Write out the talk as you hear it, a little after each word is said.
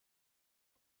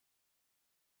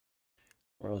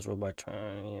World's ruled by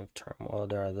turmoil.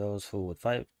 There are those who would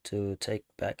fight to take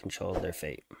back control of their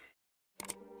fate.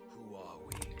 Who are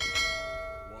we?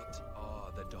 What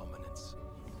are the dominants?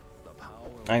 The power.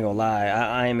 I ain't gonna lie,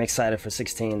 I am excited for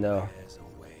 16 though. There's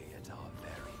a way at our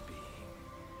very being.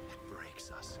 It breaks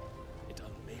us. It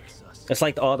unmakes us. It's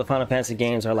like all the Final Fantasy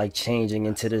games are like changing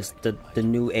into this the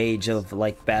new age of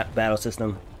like battle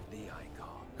system. The icon.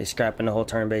 They're scrapping the whole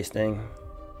turn-based thing,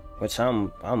 which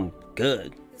I'm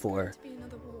good for. To be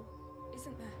another war,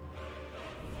 isn't there?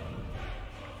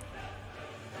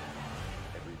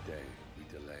 Every day we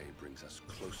delay brings us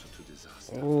closer to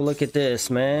disaster. Oh, look at this,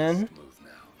 man. Move now.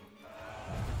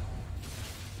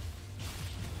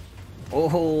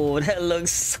 Oh, that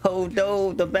looks so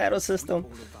dope. The battle system.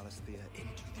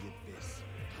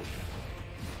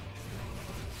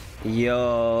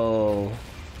 Yo.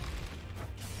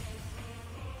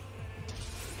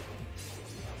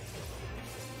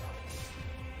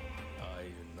 I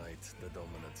unite the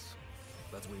dominants,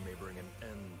 that we may bring an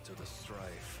end to the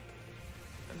strife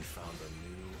and found a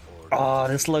new order. Oh,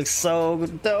 this looks so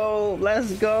dope.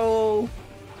 Let's go.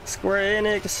 Square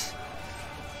Enix.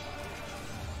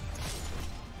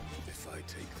 If I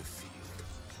take the field,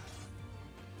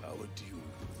 our duel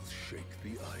will shake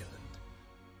the island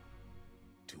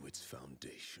to its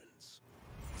foundations.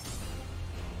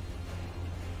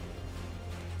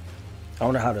 I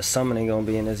wonder how the summoning gonna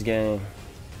be in this game.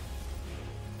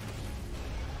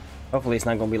 Hopefully it's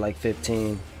not gonna be like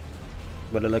 15,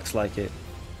 but it looks like it.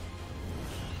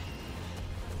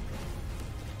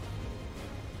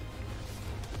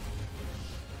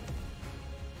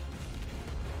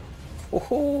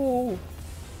 Oh,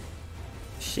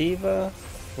 Shiva,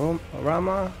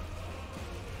 Rama.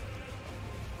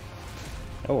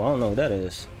 Oh, I don't know what that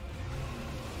is.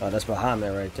 Oh, that's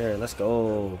Bahamut right there. Let's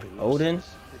go, Odin.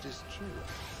 It is true.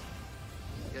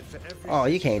 Yet for every Oh,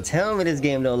 you can't tell me this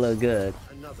game don't look good.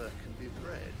 another can be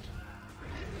bred.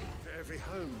 For every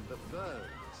home that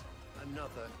burns,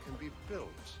 another can be built.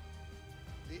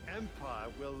 The empire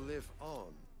will live on.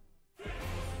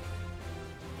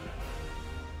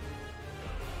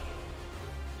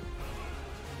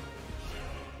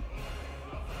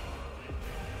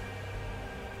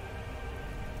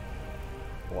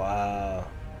 Wow.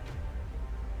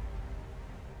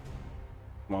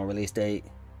 Come on, release date.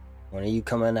 When are you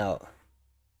coming out?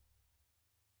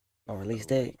 On release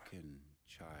date. Awaken,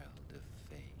 child of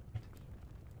fate.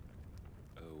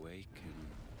 Awaken,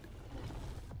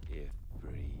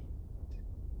 Ifrit.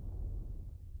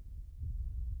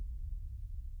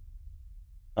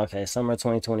 Okay, summer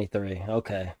 2023.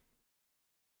 Okay.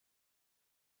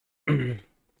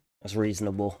 That's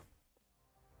reasonable.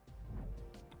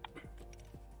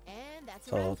 And that's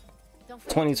So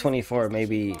 2024,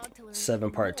 maybe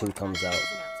 7 Part 2 comes out.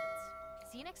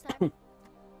 See you next time.